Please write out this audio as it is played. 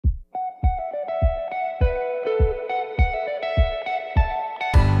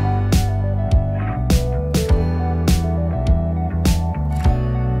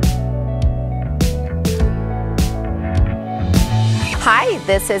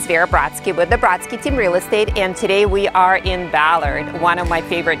this is Vera Brodsky with the Brodsky Team Real Estate, and today we are in Ballard, one of my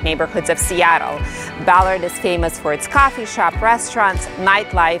favorite neighborhoods of Seattle. Ballard is famous for its coffee shop, restaurants,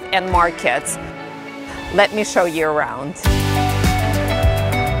 nightlife, and markets. Let me show you around.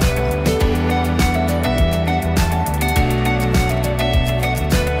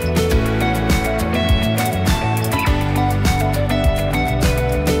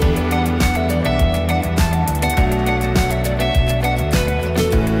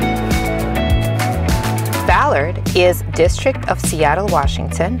 Ballard is District of Seattle,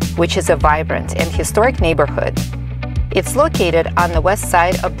 Washington, which is a vibrant and historic neighborhood. It's located on the west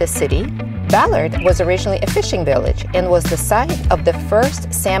side of the city. Ballard was originally a fishing village and was the site of the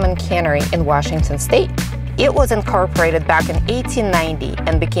first salmon cannery in Washington state. It was incorporated back in 1890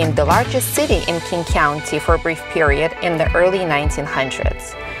 and became the largest city in King County for a brief period in the early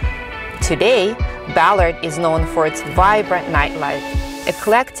 1900s. Today, Ballard is known for its vibrant nightlife,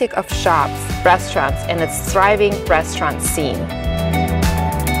 eclectic of shops, restaurants, and its thriving restaurant scene.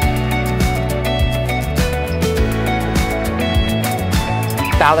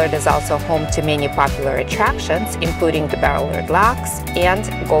 Ballard is also home to many popular attractions, including the Ballard Locks and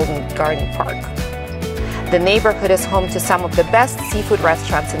Golden Garden Park. The neighborhood is home to some of the best seafood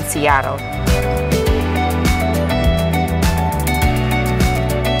restaurants in Seattle.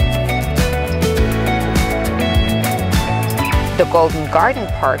 The Golden Garden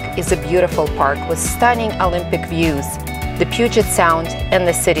Park is a beautiful park with stunning Olympic views, the Puget Sound, and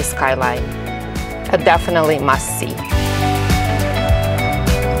the city skyline. A definitely must-see.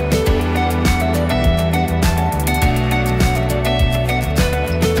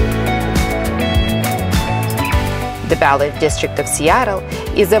 The Ballard District of Seattle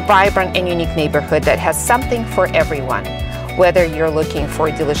is a vibrant and unique neighborhood that has something for everyone. Whether you're looking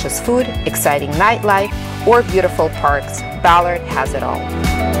for delicious food, exciting nightlife, or beautiful parks, Ballard has it all.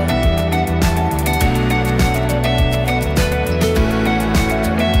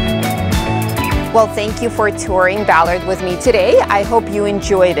 Well, thank you for touring Ballard with me today. I hope you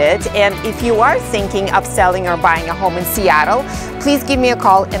enjoyed it. And if you are thinking of selling or buying a home in Seattle, please give me a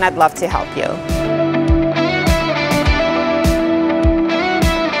call and I'd love to help you.